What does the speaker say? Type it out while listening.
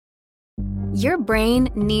Your brain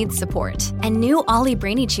needs support, and new Ollie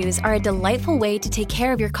Brainy Chews are a delightful way to take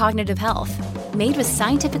care of your cognitive health. Made with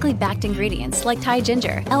scientifically backed ingredients like Thai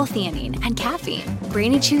ginger, L-theanine, and caffeine,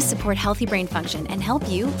 Brainy Chews support healthy brain function and help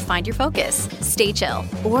you find your focus, stay chill,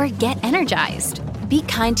 or get energized. Be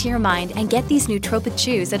kind to your mind and get these nootropic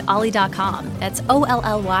chews at ollie.com. That's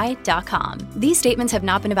OLLY.com. These statements have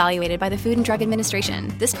not been evaluated by the Food and Drug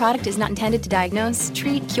Administration. This product is not intended to diagnose,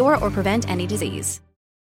 treat, cure, or prevent any disease.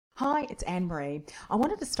 Hi, it's Anne-Marie. I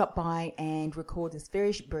wanted to stop by and record this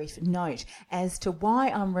very brief note as to why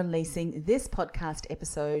I'm releasing this podcast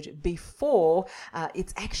episode before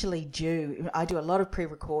it's actually due. I do a lot of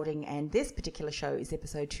pre-recording, and this particular show is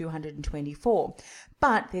episode 224.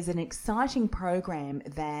 But there's an exciting program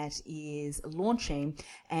that is launching,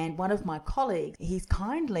 and one of my colleagues, he's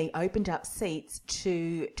kindly opened up seats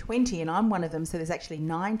to 20, and I'm one of them, so there's actually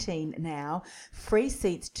 19 now, free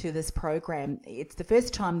seats to this program. It's the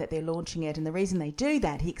first time that they're launching it, and the reason they do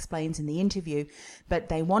that, he explains in the interview, but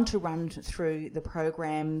they want to run through the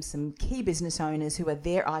program some key business owners who are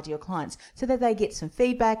their ideal clients so that they get some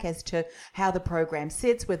feedback as to how the program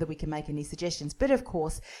sits, whether we can make any suggestions, but of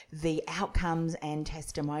course the outcomes and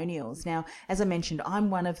testimonials. Now, as I mentioned, I'm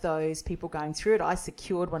one of those people going through it. I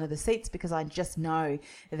secured one of the seats because I just know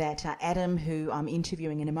that Adam, who I'm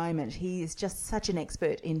interviewing in a moment, he is just such an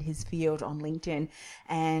expert in his field on LinkedIn,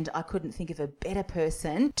 and I couldn't think of a better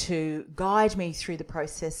person to guide me through the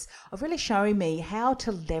process of really showing me how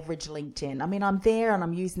to leverage LinkedIn. I mean, I'm there and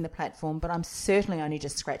I'm using the platform, but I'm certainly only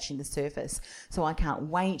just scratching the surface. So I can't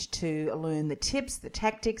wait to learn the tips, the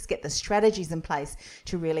tactics, get the strategies in place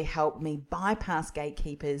to really help me bypass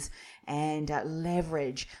gatekeepers and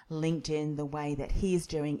leverage LinkedIn the way that he is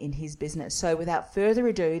doing in his business. So without further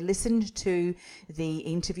ado, listen to the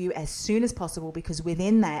interview as soon as possible, because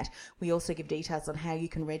within that, we also give details on how you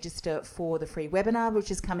can register for the free webinar, which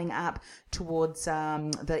is coming up towards the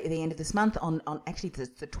end of this month on actually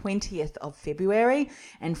the 20th of February.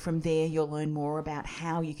 And from there, you'll learn more about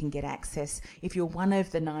how you can get access if you're one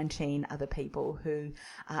of the 19 other people who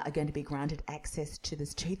are going to be granted access to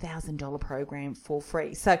this $2,000 program for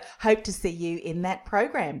free. So hope to see you in that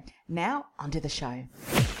program. Now, onto the show.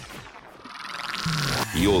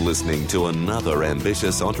 You're listening to another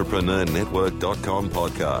Ambitious Entrepreneur Network.com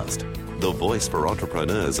podcast, the voice for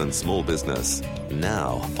entrepreneurs and small business.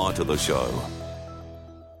 Now, onto the show.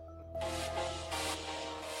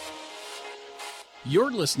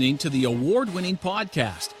 You're listening to the award-winning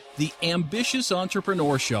podcast, The Ambitious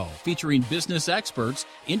Entrepreneur Show, featuring business experts,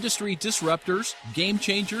 industry disruptors, game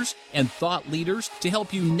changers, and thought leaders to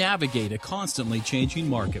help you navigate a constantly changing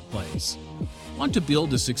marketplace. Want to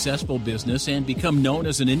build a successful business and become known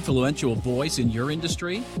as an influential voice in your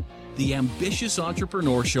industry? The Ambitious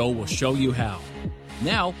Entrepreneur Show will show you how.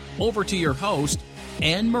 Now, over to your host,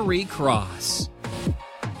 Anne-Marie Cross.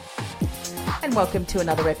 And welcome to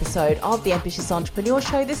another episode of the Ambitious Entrepreneur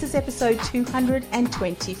Show. This is episode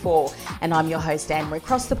 224, and I'm your host, Anne-Marie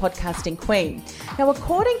Cross, the podcasting queen. Now,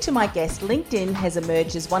 according to my guest, LinkedIn has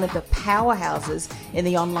emerged as one of the powerhouses in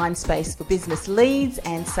the online space for business leads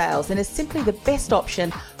and sales, and is simply the best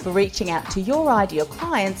option for reaching out to your ideal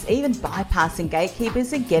clients, even bypassing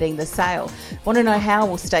gatekeepers and getting the sale. Want to know how?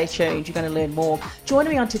 Well, stay tuned. You're going to learn more.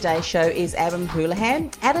 Joining me on today's show is Adam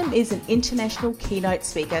Houlihan. Adam is an international keynote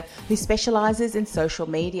speaker who specializes in social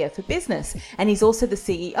media for business, and he's also the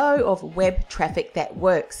CEO of Web Traffic That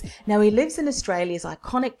Works. Now, he lives in Australia's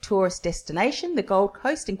iconic tourist destination, the Gold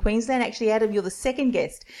Coast in Queensland. Actually, Adam, you're the second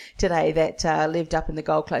guest today that lived up in the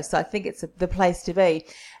Gold Coast, so I think it's the place to be.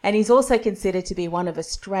 And he's also considered to be one of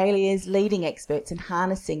Australia's leading experts in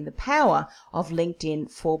harnessing the power of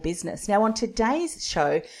LinkedIn for business. Now, on today's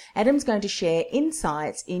show, Adam's going to share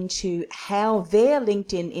insights into how their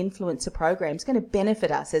LinkedIn influencer program is going to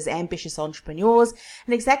benefit us as ambitious entrepreneurs,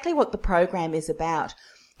 and exactly what the program is about.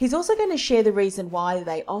 He's also going to share the reason why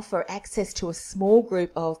they offer access to a small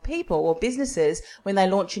group of people or businesses when they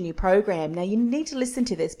launch a new program. Now, you need to listen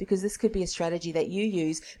to this because this could be a strategy that you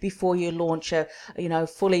use before you launch a,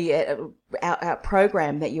 fully out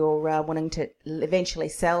program that you're wanting to eventually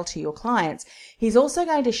sell to your clients. He's also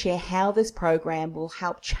going to share how this program will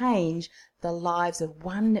help change the lives of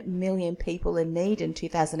 1 million people in need in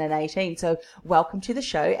 2018. So welcome to the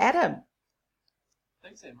show, Adam.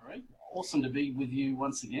 Thanks, Anne-Marie. awesome to be with you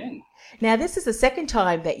once again. Now, this is the second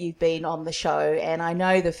time that you've been on the show, and I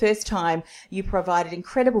know the first time you provided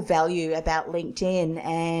incredible value about LinkedIn.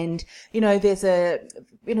 And,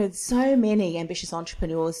 there's so many ambitious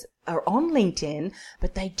entrepreneurs are on LinkedIn,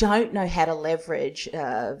 but they don't know how to leverage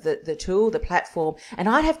the tool, the platform. And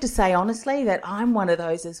I'd have to say, honestly, that I'm one of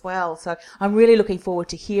those as well. So I'm really looking forward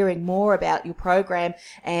to hearing more about your program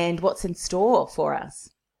and what's in store for us.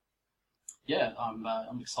 Yeah,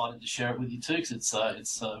 I'm excited to share it with you too, because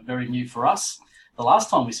it's very new for us. The last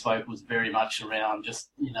time we spoke was very much around just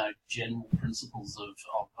general principles of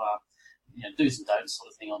do's and don'ts sort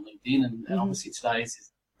of thing on LinkedIn, and obviously today's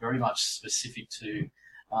is very much specific to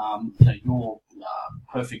your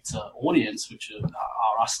perfect audience, which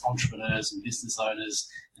are us entrepreneurs and business owners,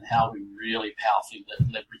 and how we really powerfully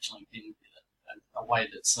leverage LinkedIn in a way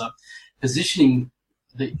that's positioning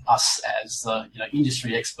us as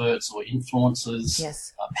industry experts or influencers,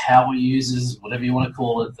 yes, power users, whatever you want to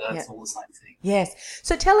call it. That's all the same thing. Yes.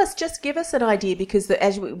 So just give us an idea, because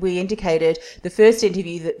as we indicated, the first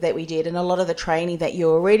interview that we did and a lot of the training that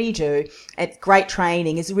you already do at Great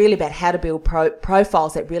Training is really about how to build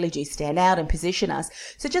profiles that really do stand out and position us.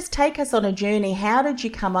 So just take us on a journey. How did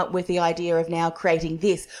you come up with the idea of now creating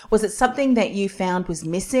this? Was it something that you found was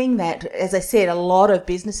missing? That, as I said, a lot of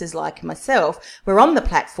businesses like myself, we're on the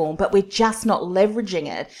platform, but we're just not leveraging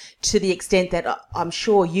it to the extent that I'm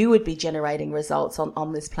sure you would be generating results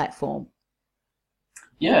on this platform.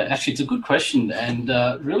 Yeah, actually, it's a good question, and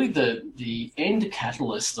really the end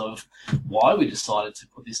catalyst of why we decided to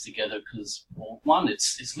put this together, because, well, one,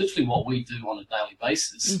 it's literally what we do on a daily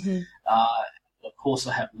basis. Of course,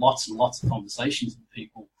 I have lots and lots of conversations with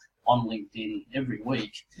people on LinkedIn every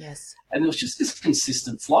week. Yes. And there was just this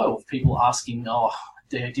consistent flow of people asking,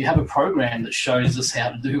 do you have a program that shows us how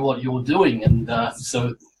to do what you're doing? And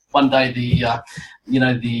so one day the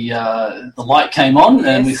light came on,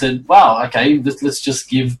 and we said, wow, okay, let's just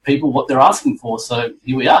give people what they're asking for. So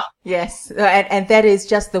here we are. Yes, and that is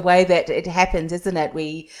just the way that it happens, isn't it?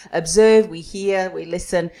 We observe, we hear, we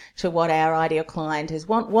listen to what our ideal client is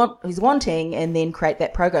wanting, and then create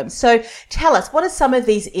that program. So tell us, what are some of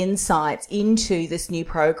these insights into this new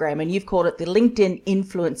program? And you've called it the LinkedIn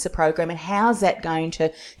Influencer Program, and how's that going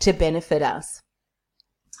to benefit us?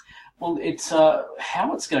 Well, it's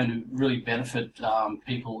how it's going to really benefit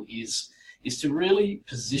people is to really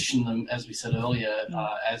position them, as we said earlier,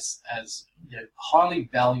 as highly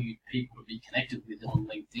valued people to be connected with on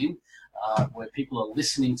LinkedIn, where people are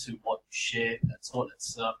listening to what you share.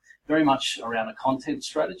 It's very much around a content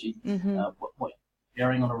strategy, what you're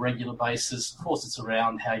sharing on a regular basis. Of course, it's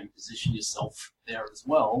around how you position yourself there as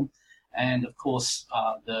well. And of course,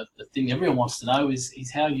 the thing everyone wants to know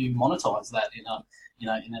is how you monetize that in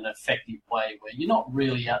an effective way, where you're not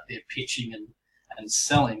really out there pitching and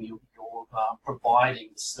selling. You're providing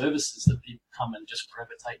the services that people come and just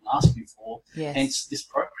gravitate and ask you for. Yes. Hence this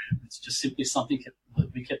program. It's just simply something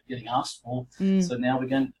that we kept getting asked for. So now we're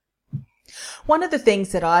going. One of the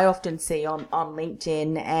things that I often see on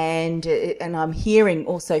LinkedIn, and I'm hearing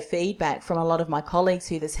also feedback from a lot of my colleagues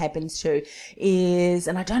who this happens to, is,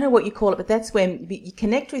 and I don't know what you call it, but that's when you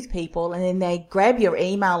connect with people and then they grab your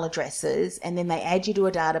email addresses and then they add you to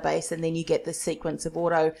a database, and then you get the sequence of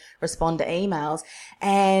autoresponder emails,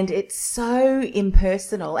 and it's so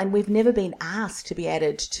impersonal, and we've never been asked to be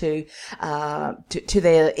added to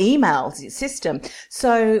their email system.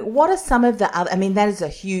 So what are some of the other, that is a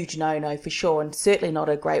huge no-no for sure, and certainly not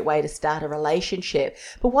a great way to start a relationship.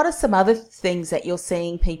 But what are some other things that you're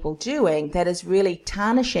seeing people doing that is really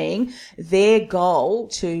tarnishing their goal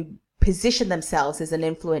to position themselves as an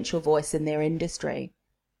influential voice in their industry?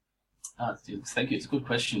 Thank you. It's a good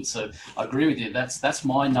question. So I agree with you. That's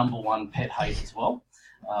my number one pet hate as well.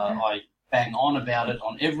 I bang on about it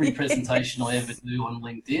on every presentation I ever do on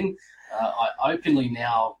LinkedIn. I openly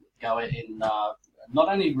now go in not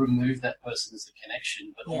only remove that person as a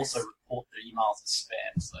connection, but also report their emails as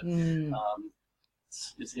spam.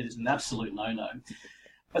 So it is an absolute no-no.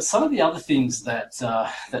 But some of the other things that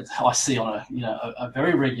I see on a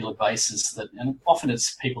very regular basis, and often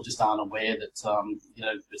it's people just aren't aware that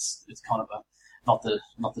it's kind of not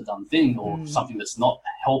the done thing, or something that's not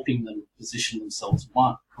helping them position themselves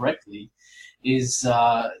correctly, is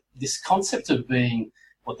this concept of being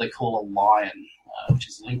what they call a lion, which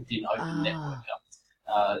is LinkedIn Open Networker.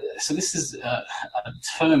 So this is a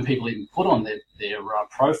term people even put on their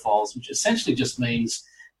profiles, which essentially just means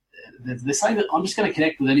they're saying that I'm just going to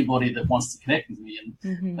connect with anybody that wants to connect with me.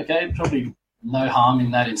 And okay, probably no harm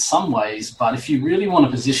in that in some ways, but if you really want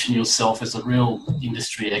to position yourself as a real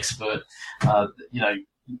industry expert,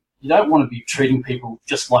 you don't want to be treating people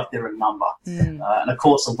just like they're a number. And of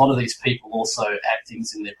course, a lot of these people also add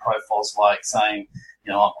things in their profiles like saying,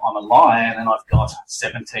 I'm a lion and I've got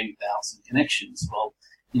 17,000 connections. Well,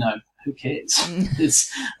 who cares?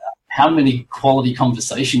 It's how many quality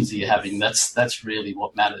conversations are you having? That's really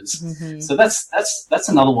what matters. So that's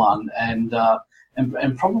another one, and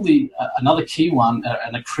probably another key one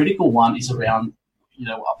and a critical one is around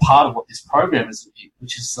a part of what this program is,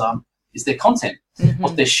 which is their content,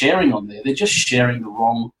 what they're sharing on there. They're just sharing the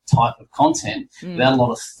wrong type of content without a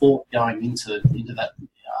lot of thought going into that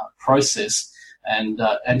process. And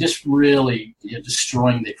just really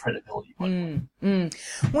destroying their credibility.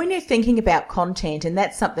 When you're thinking about content, and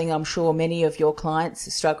that's something I'm sure many of your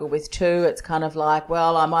clients struggle with too, it's kind of like,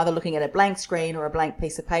 well, I'm either looking at a blank screen or a blank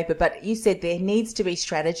piece of paper, but you said there needs to be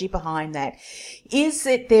strategy behind that. Is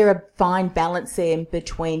there a fine balance there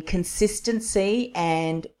between consistency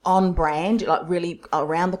and on brand, like really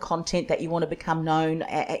around the content that you want to become known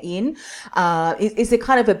in? Is there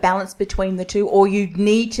kind of a balance between the two, or you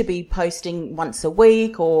need to be posting once a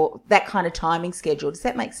week or that kind of timing schedule? Does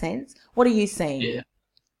that make sense? What are you seeing? Yeah,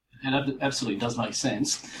 and it absolutely does make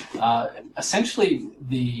sense. Essentially,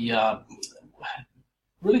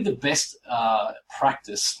 really the best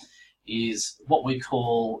practice is what we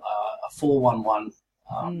call a 4-1-1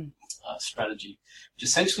 strategy, which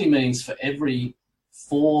essentially means for every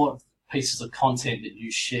 4 pieces of content that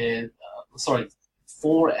you share,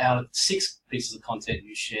 4 out of 6 pieces of content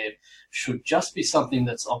you share should just be something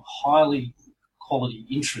that's of highly quality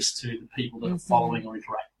interest to the people that are following or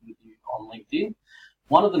interacting with you on LinkedIn.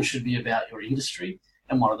 One of them should be about your industry,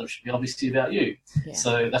 and one of them should be obviously about you. Yeah.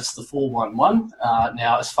 So that's the 4-1-1.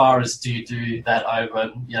 Now, as far as do you do that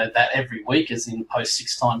over, that every week, as in post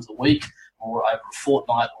 6 times a week, or over a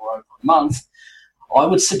fortnight, or over a month, I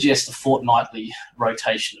would suggest a fortnightly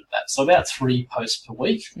rotation of that. So about 3 posts per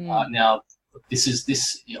week. Now,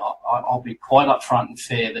 I'll be quite upfront and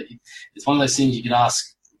fair that it's one of those things you can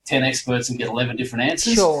ask 10 experts and get 11 different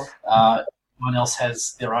answers. Sure. Everyone else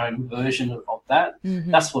has their own version of that.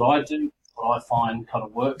 That's what I do, what I find kind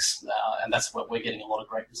of works, and that's what we're getting a lot of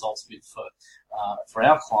great results with for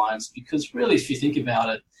our clients, because really, if you think about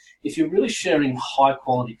it, if you're really sharing high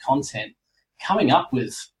quality content, coming up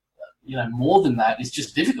with more than that is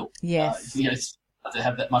just difficult. Yes. It's hard to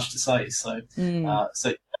have that much to say. So,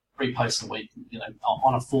 so 3 posts a week,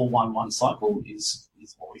 on a 4-1-1 cycle is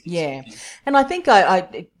what we think. Yeah. And I think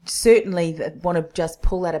I certainly want to just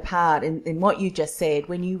pull that apart in what you just said.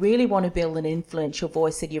 When you really want to build an influential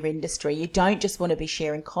voice in your industry, you don't just want to be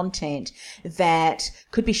sharing content that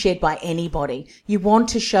could be shared by anybody. You want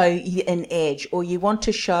to show an edge, or you want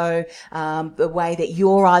to show the way that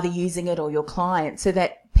you're either using it or your client, so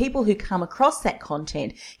that people who come across that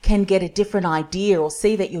content can get a different idea or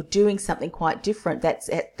see that you're doing something quite different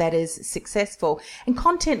that is successful. And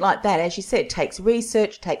content like that, as you said, takes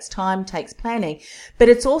research, takes time, takes planning. But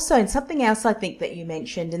it's also, and something else I think that you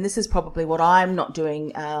mentioned, and this is probably what I'm not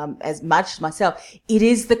doing as much myself, it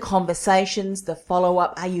is the conversations, the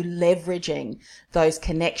follow-up. Are you leveraging those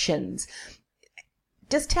connections?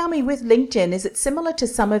 Just tell me, with LinkedIn, is it similar to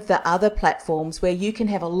some of the other platforms where you can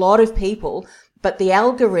have a lot of people, but the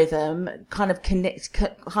algorithm kind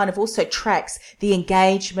of also tracks the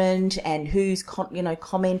engagement and who's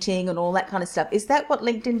commenting and all that kind of stuff? Is that what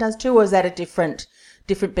LinkedIn does too, or is that a different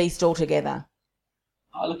beast altogether?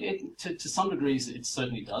 Look, to some degrees, it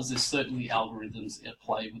certainly does. There's certainly algorithms at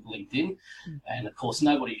play with LinkedIn, and of course,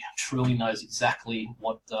 nobody truly knows exactly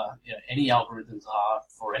what any algorithms are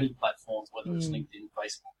for any platforms, whether it's LinkedIn,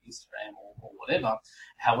 Facebook, Instagram, or whatever.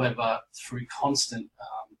 However, through constant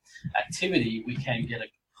activity, we can get a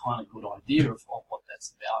kind of good idea of what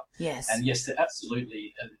that's about. Yes. And yes,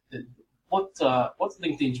 absolutely. What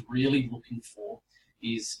LinkedIn's really looking for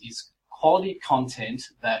is quality content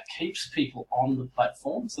that keeps people on the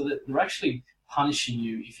platform, so that they're actually punishing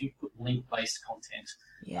you if you put link-based content.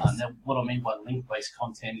 Yes. Now, what I mean by link-based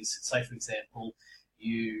content is, say, for example,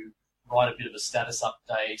 you write a bit of a status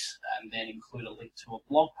update and then include a link to a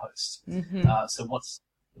blog post. So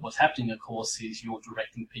what's happening, of course, is you're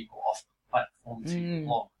directing people off the platform to your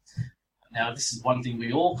blog. Now, this is one thing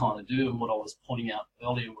we all kind of do, and what I was pointing out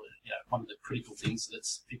earlier was one of the critical things that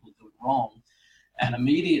people are doing wrong. And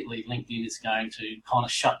immediately LinkedIn is going to kind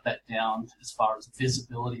of shut that down as far as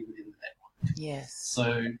visibility within the network. Yes.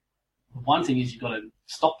 So one thing is you've got to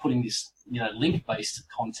stop putting this, link-based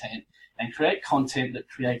content and create content that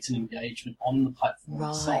creates an engagement on the platform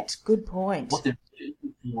itself. Right. Good point. What they're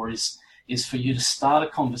looking for is for you to start a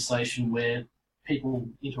conversation where people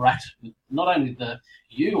interact with not only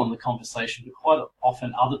you on the conversation, but quite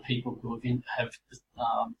often other people who have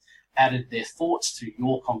added their thoughts to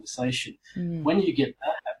your conversation. When you get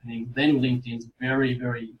that happening, then LinkedIn's very,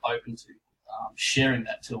 very open to sharing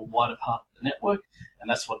that to a wider part of the network, and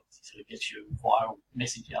that's what sort of gets your viral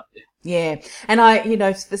message out there. Yeah. And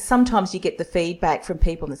sometimes you get the feedback from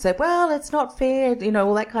people that say, well, it's not fair,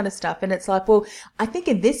 all that kind of stuff. And it's like, well, I think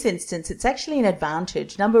in this instance, it's actually an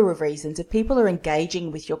advantage, number of reasons. If people are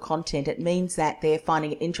engaging with your content, it means that they're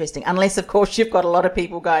finding it interesting, unless, of course, you've got a lot of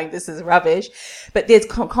people going, this is rubbish. But there's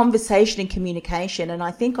conversation and communication. And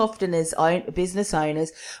I think often as business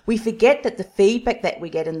owners, we forget that the feedback that we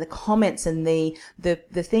get and the comments and the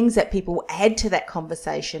things that people add to that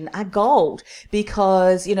conversation are gold,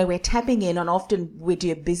 because, we're tapping in, and often we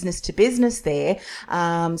do business to business there.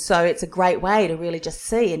 So it's a great way to really just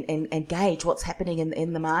see and gauge what's happening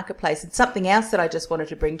in the marketplace. And something else that I just wanted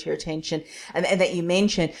to bring to your attention, and that you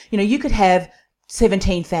mentioned, you could have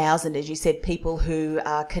 17,000, as you said, people who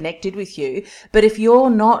are connected with you, but if you're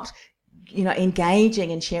not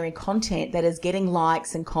engaging and sharing content that is getting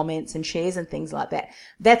likes and comments and shares and things like that,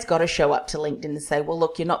 that's got to show up to LinkedIn and say, well,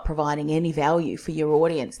 look, you're not providing any value for your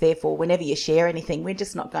audience. Therefore, whenever you share anything, we're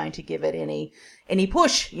just not going to give it any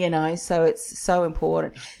push, so it's so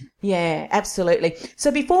important. Yeah, absolutely. So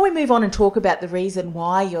before we move on and talk about the reason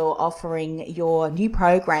why you're offering your new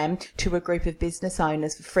program to a group of business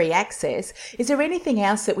owners for free access, is there anything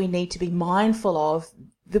else that we need to be mindful of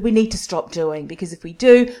that we need to stop doing? Because if we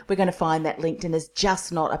do, we're going to find that LinkedIn is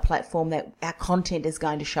just not a platform that our content is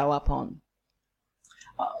going to show up on.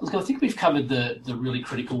 Look, I think we've covered the really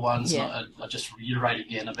critical ones. Yeah. I'll just reiterate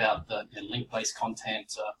again about the link-based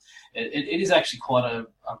content. It is actually quite a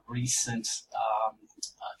recent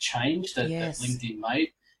change that LinkedIn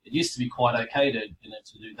made. It used to be quite okay to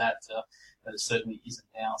do that, but it certainly isn't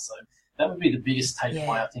now. So that would be the biggest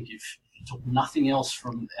takeaway. I think if took nothing else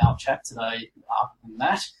from our chat today other than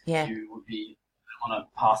that, you would be on a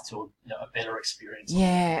path to a better experience.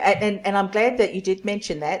 Yeah, and I'm glad that you did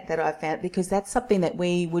mention that I found, because that's something that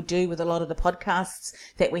we would do with a lot of the podcasts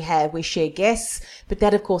that we have. We share guests, but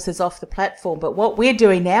that, of course, is off the platform. But what we're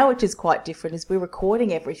doing now, which is quite different, is we're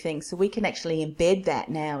recording everything, so we can actually embed that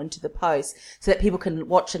now into the post so that people can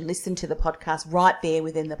watch and listen to the podcast right there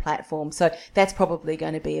within the platform. So that's probably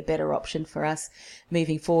going to be a better option for us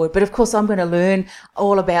moving forward. But, of course, I'm going to learn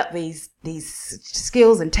all about these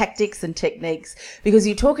skills and tactics and techniques, because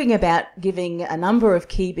you're talking about giving a number of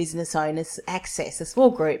key business owners access, a small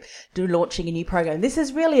group, to launching a new program. This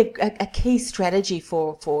is really a key strategy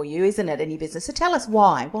for you, isn't it, in your business? So tell us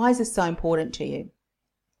why. Why is this so important to you?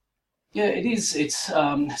 Yeah, it is. It's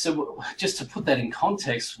so just to put that in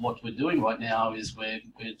context, what we're doing right now is we're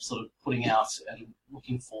sort of putting out and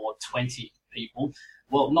looking for 20 people.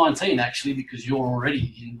 Well, 19 actually, because you're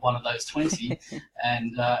already in one of those 20,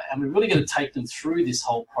 and we're really going to take them through this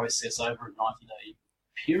whole process over a 90-day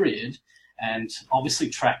period, and obviously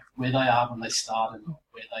track where they are when they start and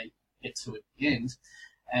where they get to at the end.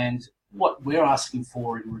 And what we're asking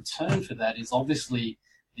for in return for that is obviously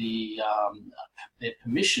their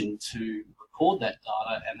permission to record that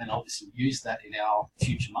data and then obviously use that in our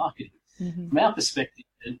future marketing. Mm-hmm. From our perspective,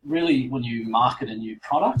 really, when you market a new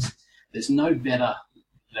product, there's no better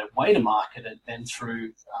way to market it than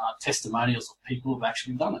through testimonials of people who've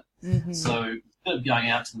actually done it. Mm-hmm. So instead of going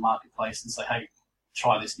out to the marketplace and say, hey,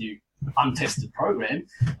 try this new untested program,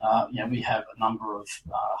 we have a number of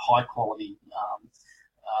high quality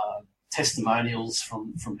testimonials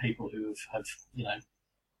from people who have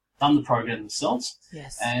done the program themselves.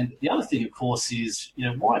 Yes. And the other thing, of course, is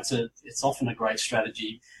why it's often a great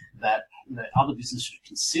strategy that other businesses should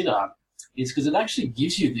consider, is because it actually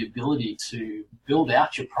gives you the ability to build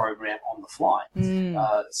out your program on the fly.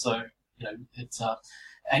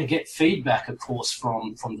 And get feedback, of course,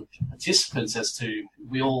 from the participants as to,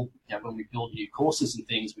 we all, when we build new courses and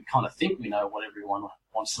things, we kind of think we know what everyone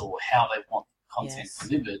wants or how they want content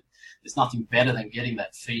delivered. There's nothing better than getting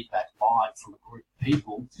that feedback live from a group of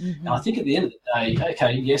people. Mm-hmm. And I think at the end of the day,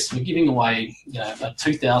 okay, yes, we're giving away a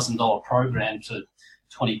 $2,000 program to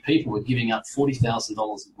 20 people. We're giving up $40,000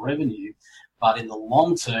 of revenue. But in the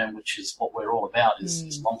long term, which is what we're all about,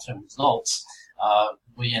 is long-term results,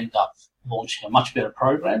 we end up launching a much better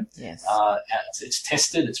program. Yes. It's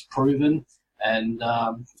tested, it's proven, and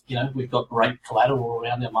we've got great collateral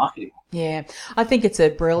around our marketing. Yeah, I think it's a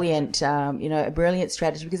brilliant, a brilliant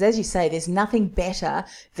strategy, because as you say, there's nothing better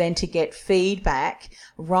than to get feedback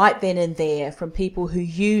right then and there from people who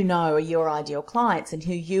are your ideal clients and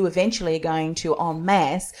who you eventually are going to en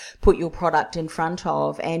masse put your product in front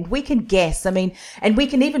of. And we can guess, and we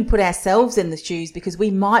can even put ourselves in the shoes, because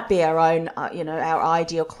we might be our own, our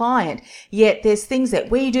ideal client. Yet there's things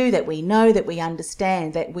that we do, that we know, that we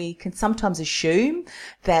understand, that we can sometimes assume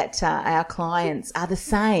that that our clients are the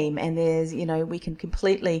same, and there's, we can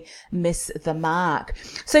completely miss the mark.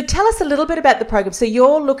 So tell us a little bit about the program. So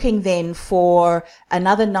you're looking then for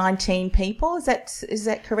another 19 people. Is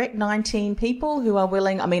that correct? 19 people who are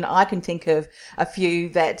willing. I mean, I can think of a few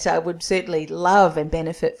that would certainly love and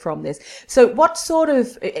benefit from this. So what sort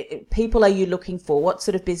of people are you looking for? What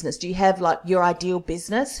sort of business? Do you have like your ideal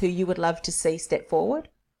business who you would love to see step forward?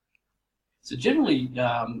 So generally,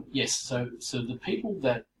 yes. So the people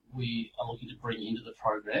that we are looking to bring into the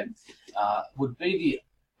program would be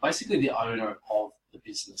basically the owner of the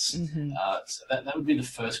business. Mm-hmm. So that would be the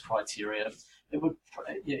first criteria.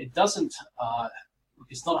 It doesn't.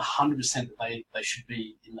 It's not 100% that they should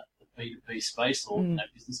be in the B2B space or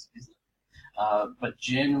business to business. But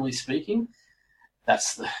generally speaking, that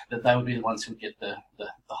they would be the ones who would get the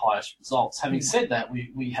highest results. Having said that,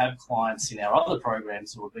 we have clients in our other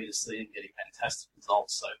programs who are B2C and getting fantastic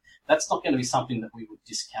results. So that's not going to be something that we would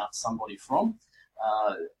discount somebody from.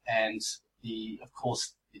 And of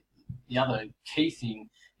course, the other key thing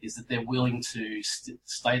is that they're willing to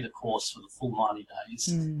stay the course for the full 90 days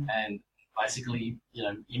and basically,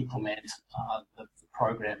 implement the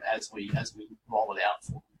program as we roll it out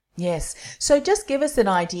for them. Yes. So just give us an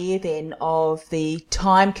idea then of the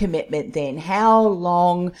time commitment then. How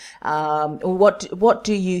long or what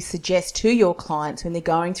do you suggest to your clients when they're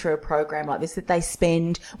going through a program like this that they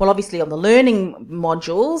spend, well, obviously on the learning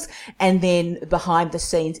modules and then behind the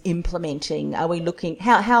scenes implementing? Are we looking,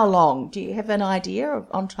 how long? Do you have an idea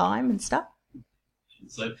on time and stuff?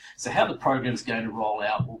 So how the program's going to roll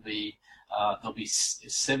out will be there'll be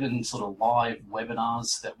 7 sort of live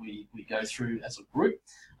webinars that we go through as a group.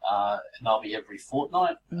 And they'll be every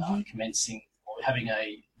fortnight, commencing or having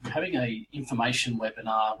a information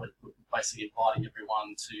webinar. We're basically inviting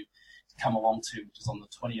everyone to come along to, which is on the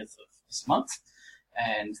 20th of this month.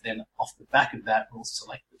 And then off the back of that, we'll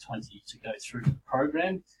select the 20 to go through the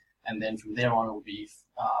program. And then from there on, it will be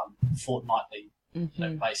fortnightly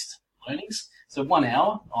based learnings. So 1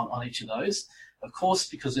 hour on each of those. Of course,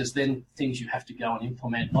 because there's then things you have to go and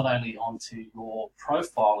implement, not only onto your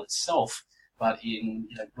profile itself, but in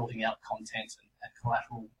building out content and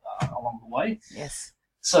collateral along the way. Yes.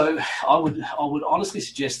 So I would honestly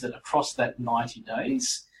suggest that across that 90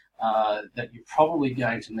 days, that you're probably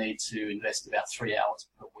going to need to invest about 3 hours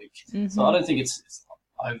per week. Mm-hmm. So I don't think it's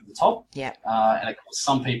over the top. Yeah. And of course,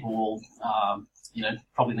 some people will,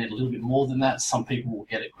 probably need a little bit more than that. Some people will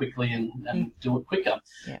get it quickly and do it quicker.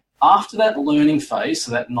 Yeah. After that learning phase,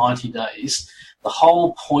 so that 90 days, the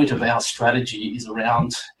whole point of our strategy is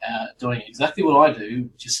around doing exactly what I do,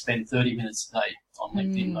 which is spend 30 minutes a day on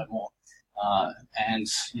LinkedIn, no more. And,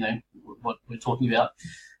 what we're talking about,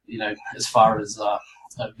 as far as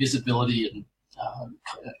visibility and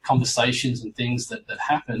conversations and things that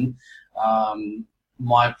happen,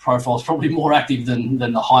 my profile is probably more active than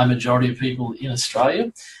the high majority of people in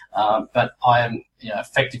Australia. But I am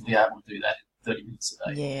effectively able to do that 30 minutes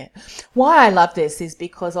a day. Yeah. Why I love this is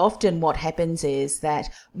because often what happens is that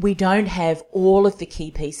we don't have all of the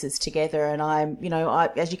key pieces together. And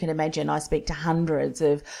as you can imagine, I speak to hundreds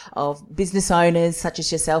of business owners such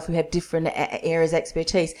as yourself who have different areas of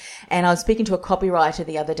expertise. And I was speaking to a copywriter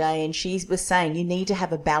the other day, and she was saying you need to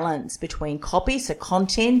have a balance between copy, so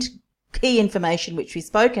content, key information, which we've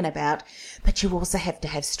spoken about, but you also have to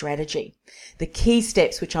have strategy. The key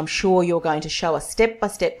steps, which I'm sure you're going to show us step by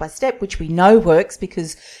step, which we know works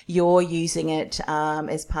because you're using it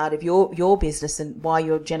as part of your business and why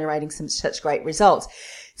you're generating such great results.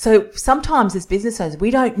 So sometimes as business owners, we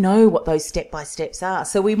don't know what those step-by-steps are.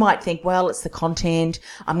 So we might think, well, it's the content.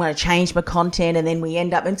 I'm going to change my content. And then we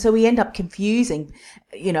end up confusing,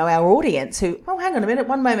 our audience who, oh, hang on a minute.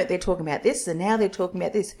 One moment they're talking about this and now they're talking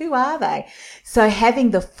about this. Who are they? So having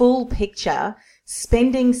the full picture,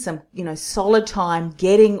 spending some, solid time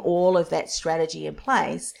getting all of that strategy in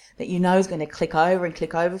place that is going to click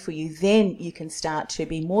over for you, then you can start to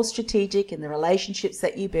be more strategic in the relationships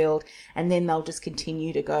that you build, and then they'll just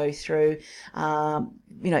continue to go through,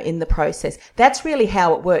 in the process. That's really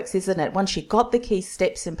how it works, isn't it? Once you've got the key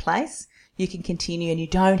steps in place, you can continue and you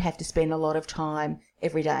don't have to spend a lot of time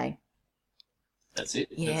every day. That's it.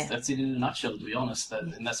 Yeah. That's it in a nutshell, to be honest.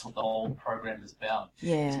 And that's what the whole program is about.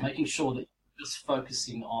 Yeah. It's making sure that just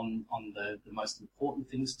focusing on the most important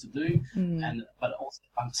things to do, but also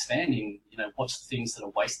understanding, what's the things that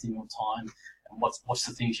are wasting your time and what's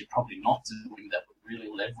the things you're probably not doing that would really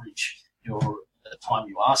leverage the time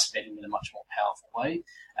you are spending in a much more powerful way.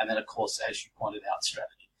 And then, of course, as you pointed out,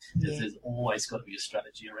 strategy. There's always got to be a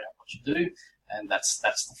strategy around what you do, and that's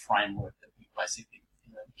the framework that we basically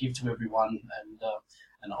give to everyone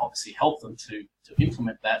and obviously help them to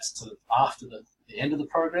implement that so that after the the end of the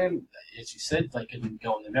program, as you said, they can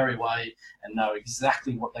go on their merry way and know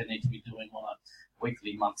exactly what they need to be doing on a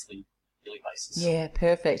weekly, monthly, daily basis. Yeah,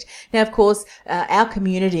 perfect. Now, of course, our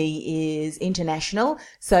community is international.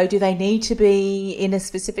 So do they need to be in a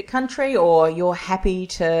specific country, or you're happy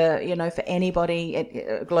to, for anybody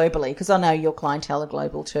globally? Because I know your clientele are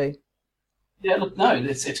global too. Yeah, look, no,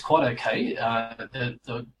 it's quite okay.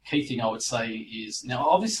 The key thing I would say is, now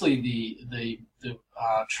obviously the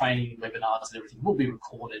training webinars and everything will be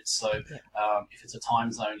recorded. So if it's a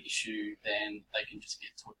time zone issue, then they can just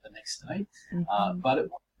get to it the next day. But it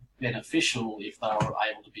would be beneficial if they were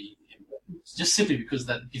able to be, just simply because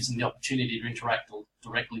that gives them the opportunity to interact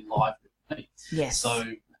directly live with me. Yes. So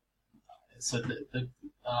they're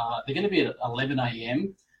going to be at 11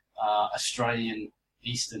 a.m. Australian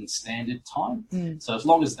Eastern Standard Time. So as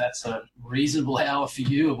long as that's a reasonable hour for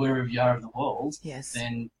you or wherever you are in the world,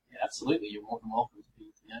 then absolutely you're more than welcome to be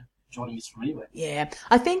joining us from anywhere. Yeah,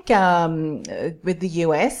 I think with the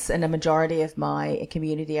US, and a majority of my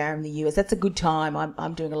community are in the US, that's a good time.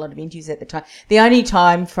 I'm doing a lot of interviews at the time. The only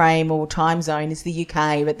time frame or time zone is the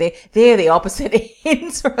UK, but they're the opposite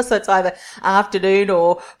ends for us. So it's either afternoon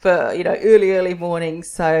or for early morning.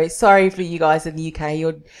 So sorry for you guys in the UK.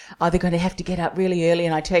 You're either going to have to get up really early,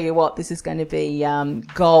 and I tell you what, this is going to be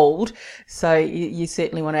gold. So you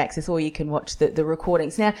certainly want to access, or you can watch the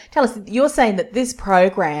recordings. Now, tell us, you're saying that this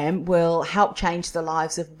program will help change the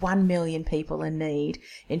lives of 1 million people in need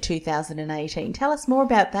in 2018. Tell us more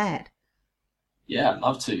about that. Yeah, I'd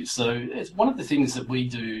love to. So it's one of the things that we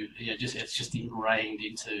do, it's just ingrained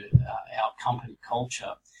into our company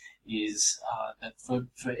culture, is that for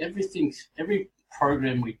everything, every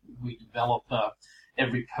program we develop,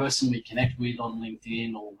 every person we connect with on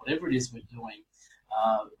LinkedIn or whatever it is we're doing,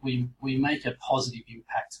 we make a positive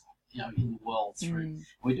impact, in the world through.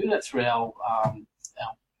 We do that through our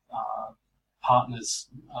partners,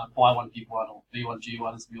 buy one, give one, or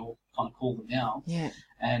B1G1, as we all kind of call them now. Yeah.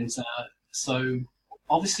 And so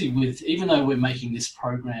obviously even though we're making this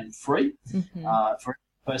program free, for every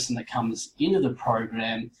person that comes into the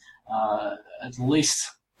program, at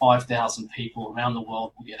least 5,000 people around the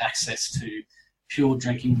world will get access to pure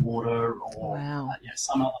drinking water or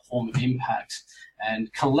some other form of impact.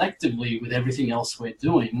 And collectively, with everything else we're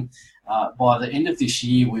doing, by the end of this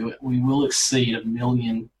year, we will exceed 1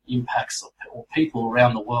 million impacts or people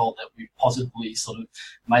around the world that we've positively sort of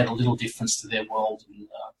made a little difference to their world,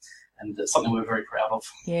 and something we're very proud of.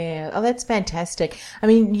 Yeah, oh, that's fantastic. I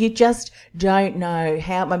mean, you just don't know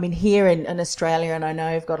how, here in Australia, and I know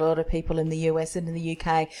I've got a lot of people in the US and in the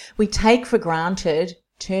UK, we take for granted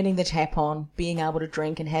turning the tap on, being able to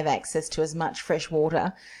drink and have access to as much fresh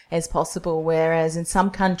water as possible, whereas in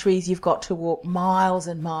some countries you've got to walk miles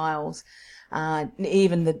and miles.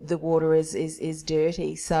 Even the water is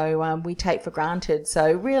dirty, so we take for granted.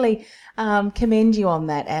 So really commend you on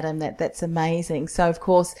that, Adam. That's amazing. So of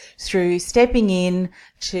course, through stepping in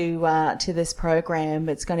to this program,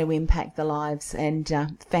 it's going to impact the lives, and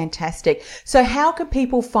fantastic. So how can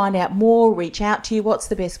people find out more, reach out to you? What's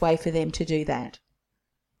the best way for them to do that?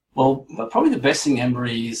 Well, probably the best thing,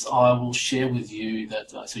 Anne-Marie, is I will share with you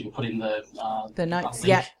that, so you can put in the notes.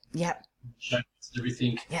 Link, Show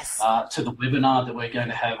everything to the webinar that we're going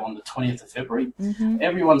to have on the 20th of February.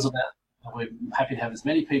 Everyone's we're happy to have as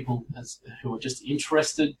many people who are just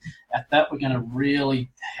interested. At that, we're going to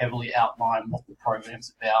really heavily outline what the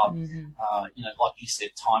program's about. Like you said,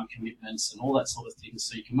 time commitments and all that sort of thing,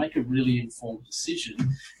 so you can make a really informed decision.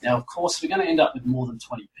 Now, of course, we're going to end up with more than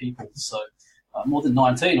 20 people, so more than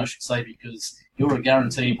 19, I should say, because you're a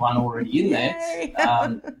guaranteed one already in there.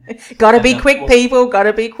 Got to be quick, people. Got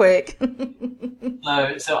to be quick.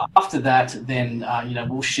 So after that, then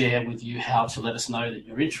we'll share with you how to let us know that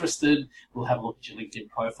you're interested. We'll have a look at your LinkedIn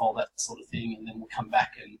profile, that sort of thing, and then we'll come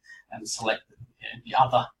back and select the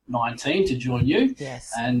other 19 to join you.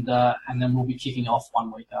 Yes. And then we'll be kicking off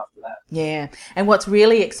 1 week after that. Yeah. And what's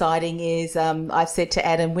really exciting is I've said to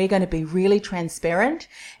Adam, we're going to be really transparent.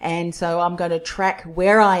 And so I'm going to track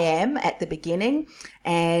where I am at the beginning,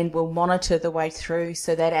 and we'll monitor the way through,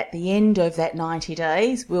 so that at the end of that 90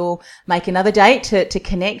 days, we'll make another date to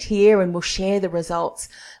connect here, and we'll share the results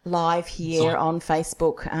live here on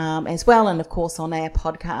Facebook as well, and of course on our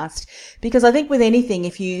podcast. Because I think with anything,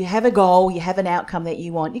 if you have a goal, you have an outcome that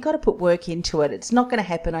you want, you've got to put work into it. It's not going to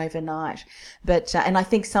happen overnight. But and I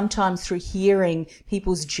think sometimes sometimes through hearing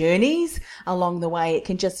people's journeys along the way, it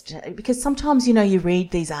can just, because sometimes, you know, you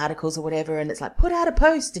read these articles or whatever and it's like, put out a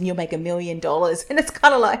post and you'll make $1 million. And it's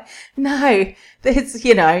kind of like, no, there's,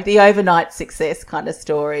 you know, the overnight success kind of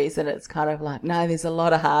stories. And it's kind of like, no, there's a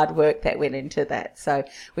lot of hard work that went into that. So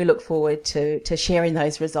we look forward to sharing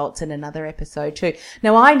those results in another episode too.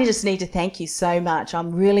 Now, I just need to thank you so much.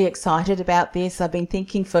 I'm really excited about this. I've been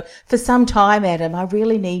thinking for some time, Adam, I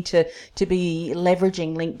really need to be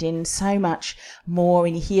leveraging LinkedIn so much more,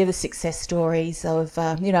 and you hear the success stories of,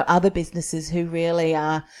 you know, other businesses who really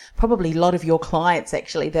are probably a lot of your clients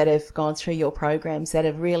actually that have gone through your programs that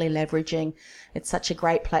are really leveraging. It's such a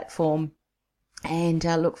great platform, and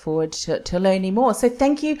I look forward to learning more. So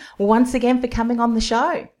thank you once again for coming on the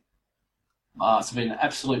show. It's been an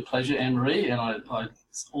absolute pleasure, Anne-Marie, and I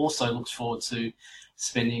also look forward to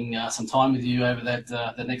spending some time with you over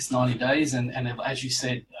the next 90 days, and as you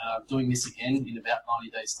said, doing this again in about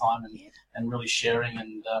 90 days' time, and really sharing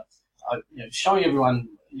and you know, showing everyone,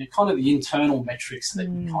 you know, kind of the internal metrics that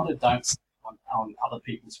you kind of don't see on other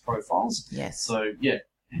people's profiles. Yes. So yeah,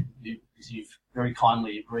 you've very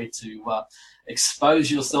kindly agreed to expose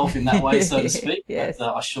yourself in that way, so to speak. Yes.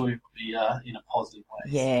 But I assure you it will be in a positive way.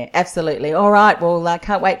 Yeah, absolutely. All right. Well, I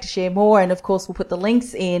can't wait to share more. And of course, we'll put the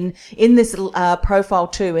links in this profile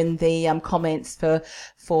too, in the comments for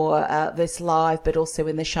this live, but also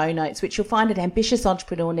in the show notes, which you'll find at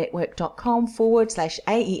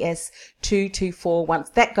ambitiousentrepreneurnetwork.com/AES224 once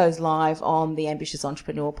that goes live on the Ambitious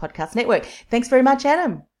Entrepreneur Podcast Network. Thanks very much,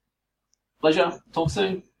 Adam. Pleasure. Talk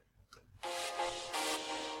soon.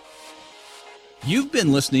 You've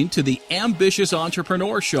been listening to the Ambitious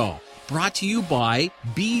Entrepreneur Show, brought to you by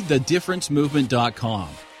BeTheDifferenceMovement.com,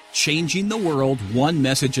 changing the world one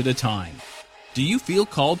message at a time. Do you feel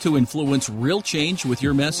called to influence real change with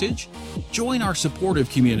your message? Join our supportive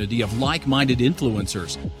community of like-minded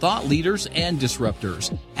influencers, thought leaders, and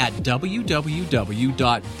disruptors at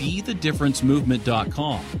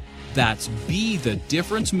www.BeTheDifferenceMovement.com. That's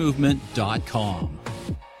BeTheDifferenceMovement.com.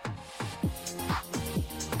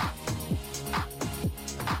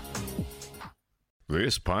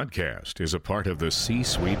 This podcast is a part of the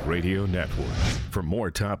C-Suite Radio Network. For more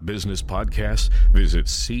top business podcasts, visit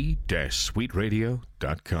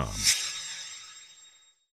c-suiteradio.com.